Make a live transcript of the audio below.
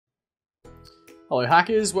Hello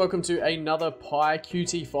hackers, welcome to another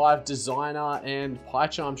PyQt5 Designer and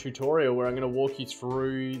PyCharm tutorial where I'm going to walk you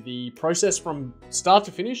through the process from start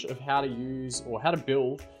to finish of how to use or how to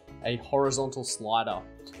build a horizontal slider.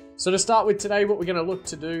 So to start with today, what we're going to look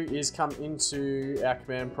to do is come into our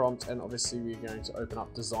command prompt, and obviously we're going to open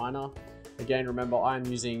up Designer. Again, remember I'm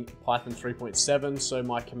using Python 3.7, so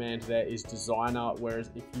my command there is Designer, whereas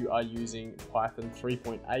if you are using Python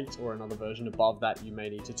 3.8 or another version above that, you may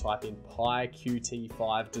need to type in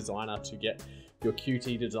PyQt5 Designer to get your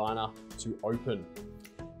Qt Designer to open.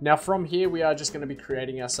 Now from here, we are just going to be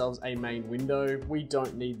creating ourselves a main window. We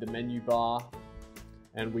don't need the menu bar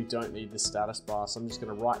and we don't need the status bar, so I'm just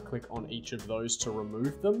going to right click on each of those to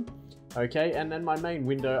remove them. Okay, and then my main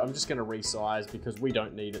window, I'm just going to resize because we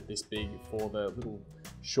don't need it this big for the little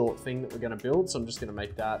short thing that we're going to build. So I'm just going to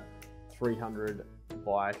make that 300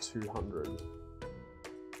 by 200.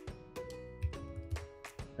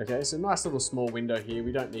 Okay, so nice little small window here.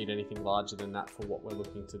 We don't need anything larger than that for what we're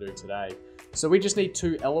looking to do today. So we just need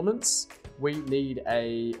two elements. We need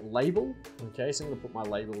a label. Okay, so I'm going to put my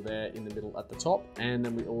label there in the middle at the top, and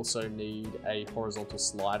then we also need a horizontal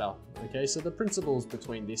slider. Okay, so the principles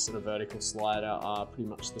between this and a vertical slider are pretty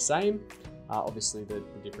much the same. Obviously the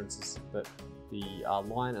difference is that the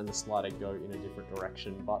line and the slider go in a different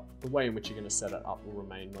direction, but the way in which you're going to set it up will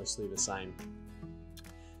remain mostly the same.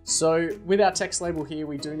 So with our text label here,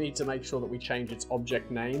 we do need to make sure that we change its object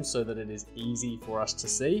name so that it is easy for us to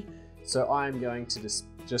see. So I'm going to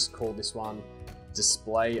just call this one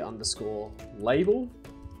display_label.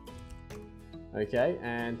 Okay,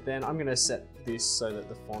 and then I'm going to set this so that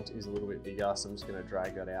the font is a little bit bigger. So I'm just going to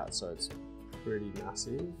drag that out so it's pretty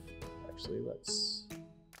massive. Actually, let's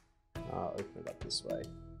open it up this way.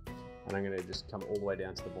 And I'm going to just come all the way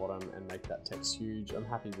down to the bottom and make that text huge. I'm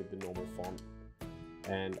happy with the normal font.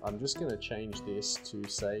 And I'm just going to change this to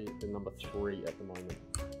say the number 3 at the moment.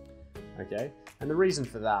 Okay, and the reason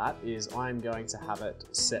for that is I'm going to have it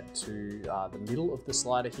set to the middle of the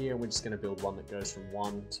slider here, and we're just going to build one that goes from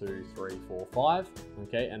 1, 2, 3, 4, 5.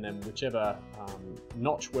 Okay, and then whichever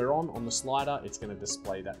notch we're on the slider, it's going to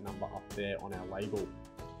display that number up there on our label.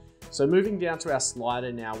 So moving down to our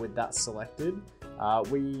slider now with that selected,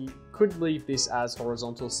 we could leave this as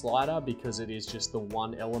horizontal slider because it is just the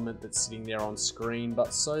one element that's sitting there on screen,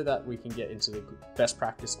 but so that we can get into the best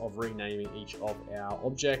practice of renaming each of our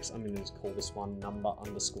objects, I'm going to just call this one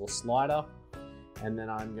number_slider. And then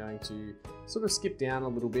I'm going to sort of skip down a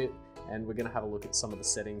little bit, and we're going to have a look at some of the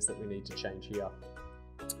settings that we need to change here.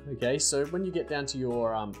 Okay, so when you get down to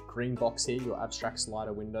your green box here, your abstract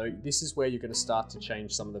slider window, this is where you're going to start to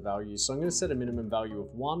change some of the values. So I'm going to set a minimum value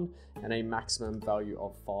of 1 and a maximum value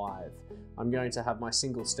of 5. I'm going to have my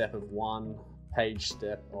single step of 1, page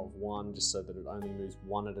step of 1, just so that it only moves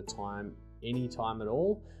 1 at a time, any time at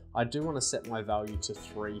all. I do want to set my value to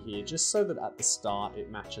 3 here, just so that at the start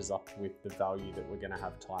it matches up with the value that we're going to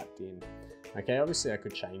have typed in. Okay, obviously I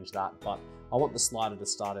could change that, but I want the slider to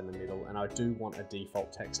start in the middle, and I do want a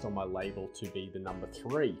default text on my label to be the number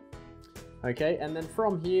 3. Okay, and then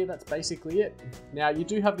from here, that's basically it. Now you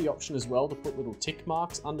do have the option as well to put little tick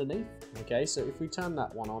marks underneath. Okay, so if we turn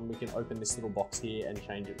that one on, we can open this little box here and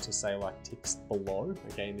change it to say like ticks below.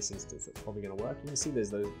 Okay, in this instance, it's probably going to work. You can see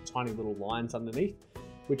there's those tiny little lines underneath,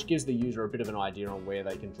 which gives the user a bit of an idea on where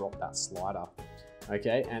they can drop that slider.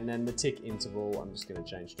 Okay, and then the tick interval, I'm just going to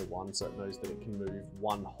change to 1 so it knows that it can move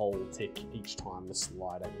 1 whole tick each time the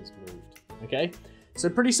slider is moved. Okay, so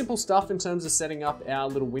pretty simple stuff in terms of setting up our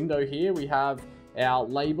little window here. We have our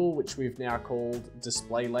label, which we've now called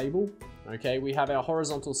display label. Okay, we have our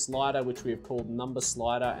horizontal slider, which we have called number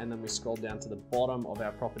slider, and then we scroll down to the bottom of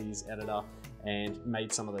our properties editor and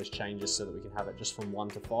made some of those changes so that we can have it just from 1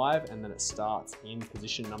 to 5, and then it starts in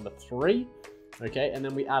position number 3. Okay, and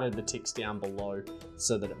then we added the ticks down below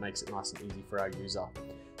so that it makes it nice and easy for our user.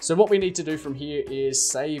 So what we need to do from here is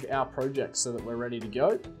save our project so that we're ready to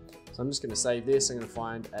go. So I'm just going to save this. I'm going to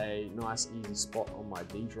find a nice easy spot on my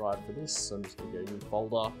D drive for this. So I'm just going to go new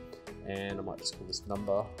folder, and I might just call this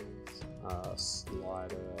number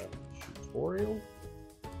slider tutorial.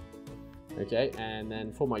 Okay, and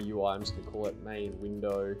then for my UI, I'm just going to call it main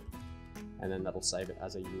window, and then that'll save it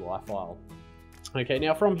as a UI file. Okay,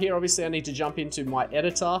 now from here, obviously I need to jump into my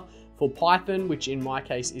editor for Python, which in my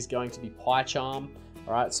case is going to be PyCharm.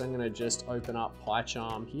 All right, so I'm going to just open up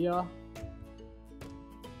PyCharm here.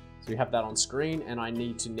 So we have that on screen, and I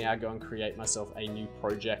need to now go and create myself a new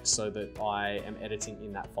project so that I am editing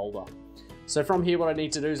in that folder. So from here, what I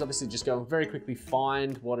need to do is obviously just go and very quickly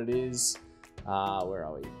find what it is. Where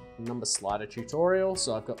are we? number slider tutorial.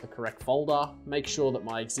 So I've got the correct folder. Make sure that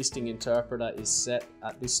my existing interpreter is set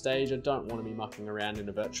at this stage. I don't want to be mucking around in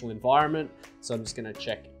a virtual environment. So I'm just going to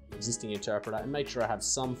check existing interpreter and make sure I have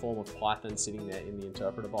some form of Python sitting there in the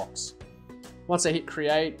interpreter box. Once I hit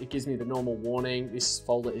create, it gives me the normal warning. This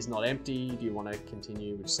folder is not empty. Do you want to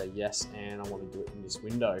continue? Which say yes, and I want to do it in this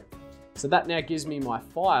window. So that now gives me my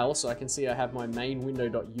file, so I can see I have my main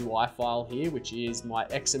window.ui file here, which is my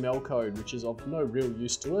XML code, which is of no real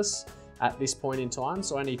use to us at this point in time.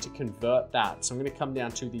 So I need to convert that. So I'm going to come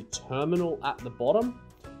down to the terminal at the bottom.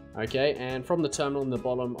 Okay, and from the terminal in the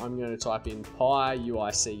bottom, I'm going to type in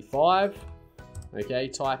PyQt5. Okay,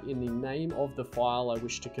 type in the name of the file I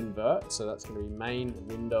wish to convert. So that's going to be main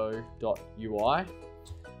window.ui.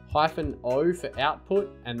 -o for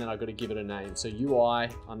output, and then I've got to give it a name. So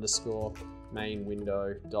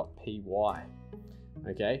UI_main_window.py.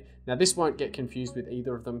 Okay, now this won't get confused with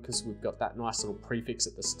either of them because we've got that nice little prefix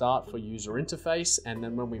at the start for user interface, and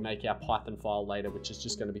then when we make our Python file later, which is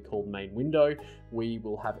just going to be called main window, we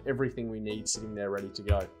will have everything we need sitting there ready to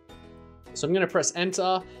go. So I'm going to press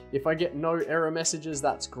enter. If I get no error messages,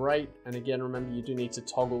 that's great. And again, remember, you do need to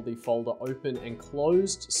toggle the folder open and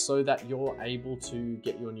closed so that you're able to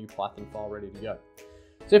get your new Python file ready to go.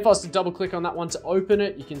 So if I was to double click on that one to open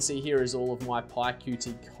it, you can see here is all of my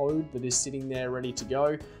PyQt code that is sitting there ready to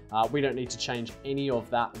go. We don't need to change any of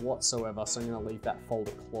that whatsoever. So I'm going to leave that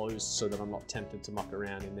folder closed so that I'm not tempted to muck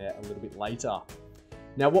around in there a little bit later.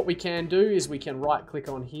 Now what we can do is we can right click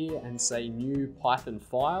on here and say new Python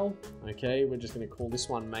file. Okay, we're just going to call this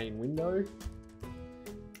one main window.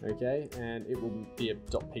 Okay, and it will be a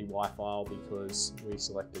 .py file because we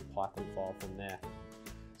selected Python file from there.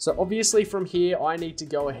 So obviously from here, I need to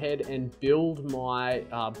go ahead and build my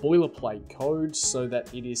boilerplate code so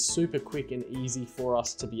that it is super quick and easy for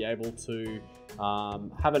us to be able to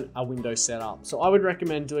have a window set up. So I would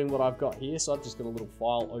recommend doing what I've got here. So I've just got a little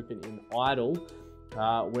file open in idle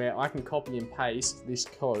where I can copy and paste this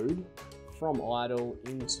code from idle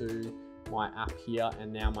into my app here,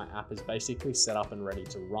 and now my app is basically set up and ready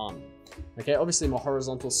to run. Okay, obviously my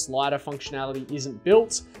horizontal slider functionality isn't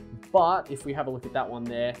built, but if we have a look at that one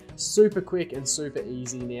there, super quick and super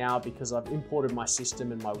easy now because I've imported my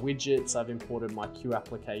system and my widgets, I've imported my Q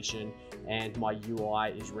application, and my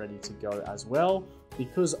UI is ready to go as well.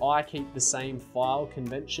 Because I keep the same file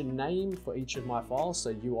convention name for each of my files,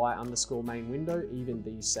 so UI_main window, even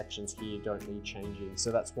these sections here don't need changing. So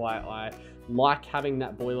that's why I like having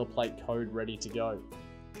that boilerplate code ready to go.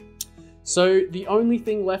 So the only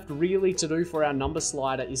thing left really to do for our number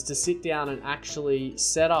slider is to sit down and actually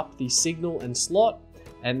set up the signal and slot,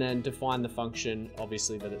 and then define the function,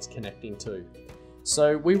 obviously, that it's connecting to.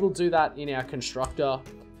 So we will do that in our constructor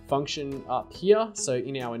function up here. So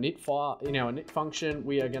in our init file, in our init function,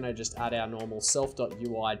 we are going to just add our normal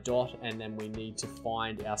self.ui dot, and then we need to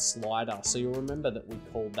find our slider. So you'll remember that we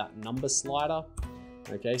called that number slider.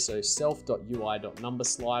 Okay, so self.ui.number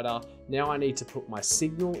slider. Now I need to put my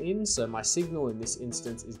signal in. So my signal in this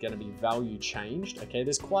instance is going to be value changed. Okay,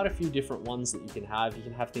 there's quite a few different ones that you can have. You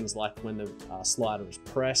can have things like when the slider is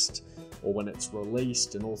pressed or when it's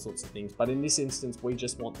released and all sorts of things. But in this instance, we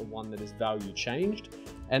just want the one that is value changed.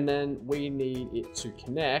 And then we need it to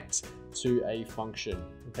connect to a function.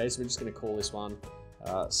 Okay, so we're just going to call this one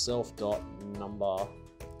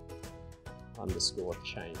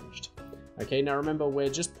self.number_changed. Okay, now remember, we're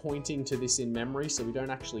just pointing to this in memory, so we don't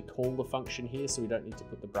actually call the function here, so we don't need to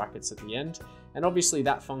put the brackets at the end. And obviously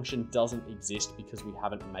that function doesn't exist because we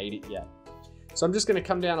haven't made it yet. So I'm just going to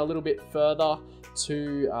come down a little bit further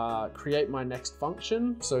to create my next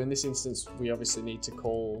function. So in this instance, we obviously need to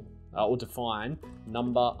call or define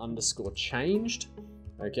number_changed.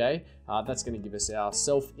 Okay, that's going to give us our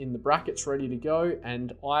self in the brackets ready to go,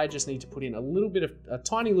 and I just need to put in a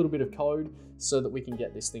tiny little bit of code so that we can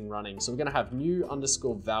get this thing running. So we're going to have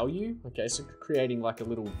new_value. Okay, so creating like a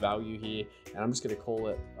little value here, and I'm just going to call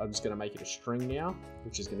it, I'm just going to make it a string now,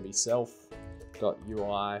 which is going to be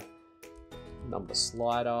self.ui number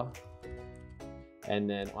slider, and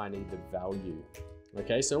then I need the value.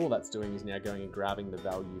 Okay, so all that's doing is now going and grabbing the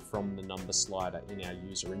value from the number slider in our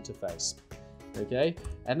user interface. Okay,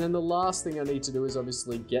 and then the last thing I need to do is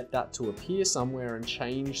obviously get that to appear somewhere and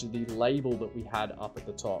change the label that we had up at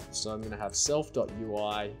the top. So I'm going to have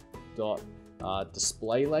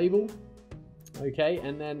self.ui.display label. Okay,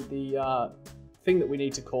 and then the thing that we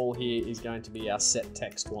need to call here is going to be our set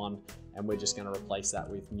text one, and we're just going to replace that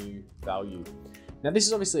with new value. Now this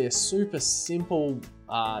is obviously a super simple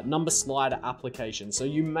number slider application. So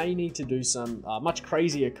you may need to do some much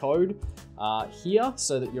crazier code here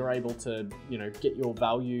so that you're able to, get your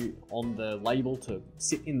value on the label to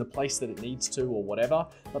sit in the place that it needs to or whatever.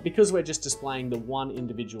 But because we're just displaying the one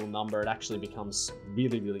individual number, it actually becomes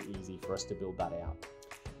really, really easy for us to build that out.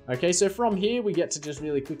 Okay, so from here, we get to just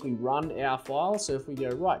really quickly run our file. So if we go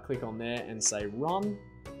right click on there and say run,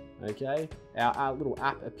 okay, our little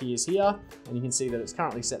app appears here, and you can see that it's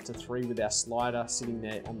currently set to 3 with our slider sitting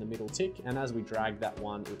there on the middle tick. And as we drag that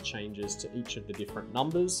one, it changes to each of the different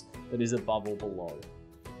numbers that is above or below.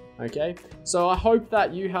 Okay, so I hope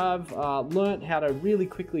that you have learned how to really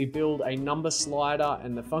quickly build a number slider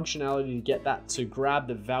and the functionality to get that to grab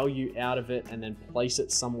the value out of it and then place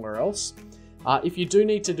it somewhere else. If you do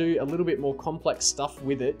need to do a little bit more complex stuff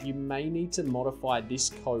with it, you may need to modify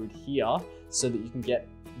this code here so that you can get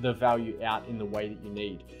the value out in the way that you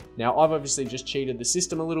need. Now, I've obviously just cheated the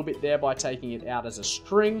system a little bit there by taking it out as a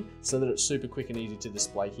string so that it's super quick and easy to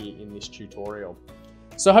display here in this tutorial.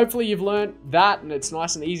 So hopefully you've learned that and it's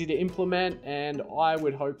nice and easy to implement, and I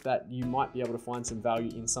would hope that you might be able to find some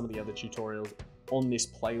value in some of the other tutorials on this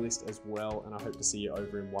playlist as well, and I hope to see you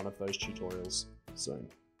over in one of those tutorials soon.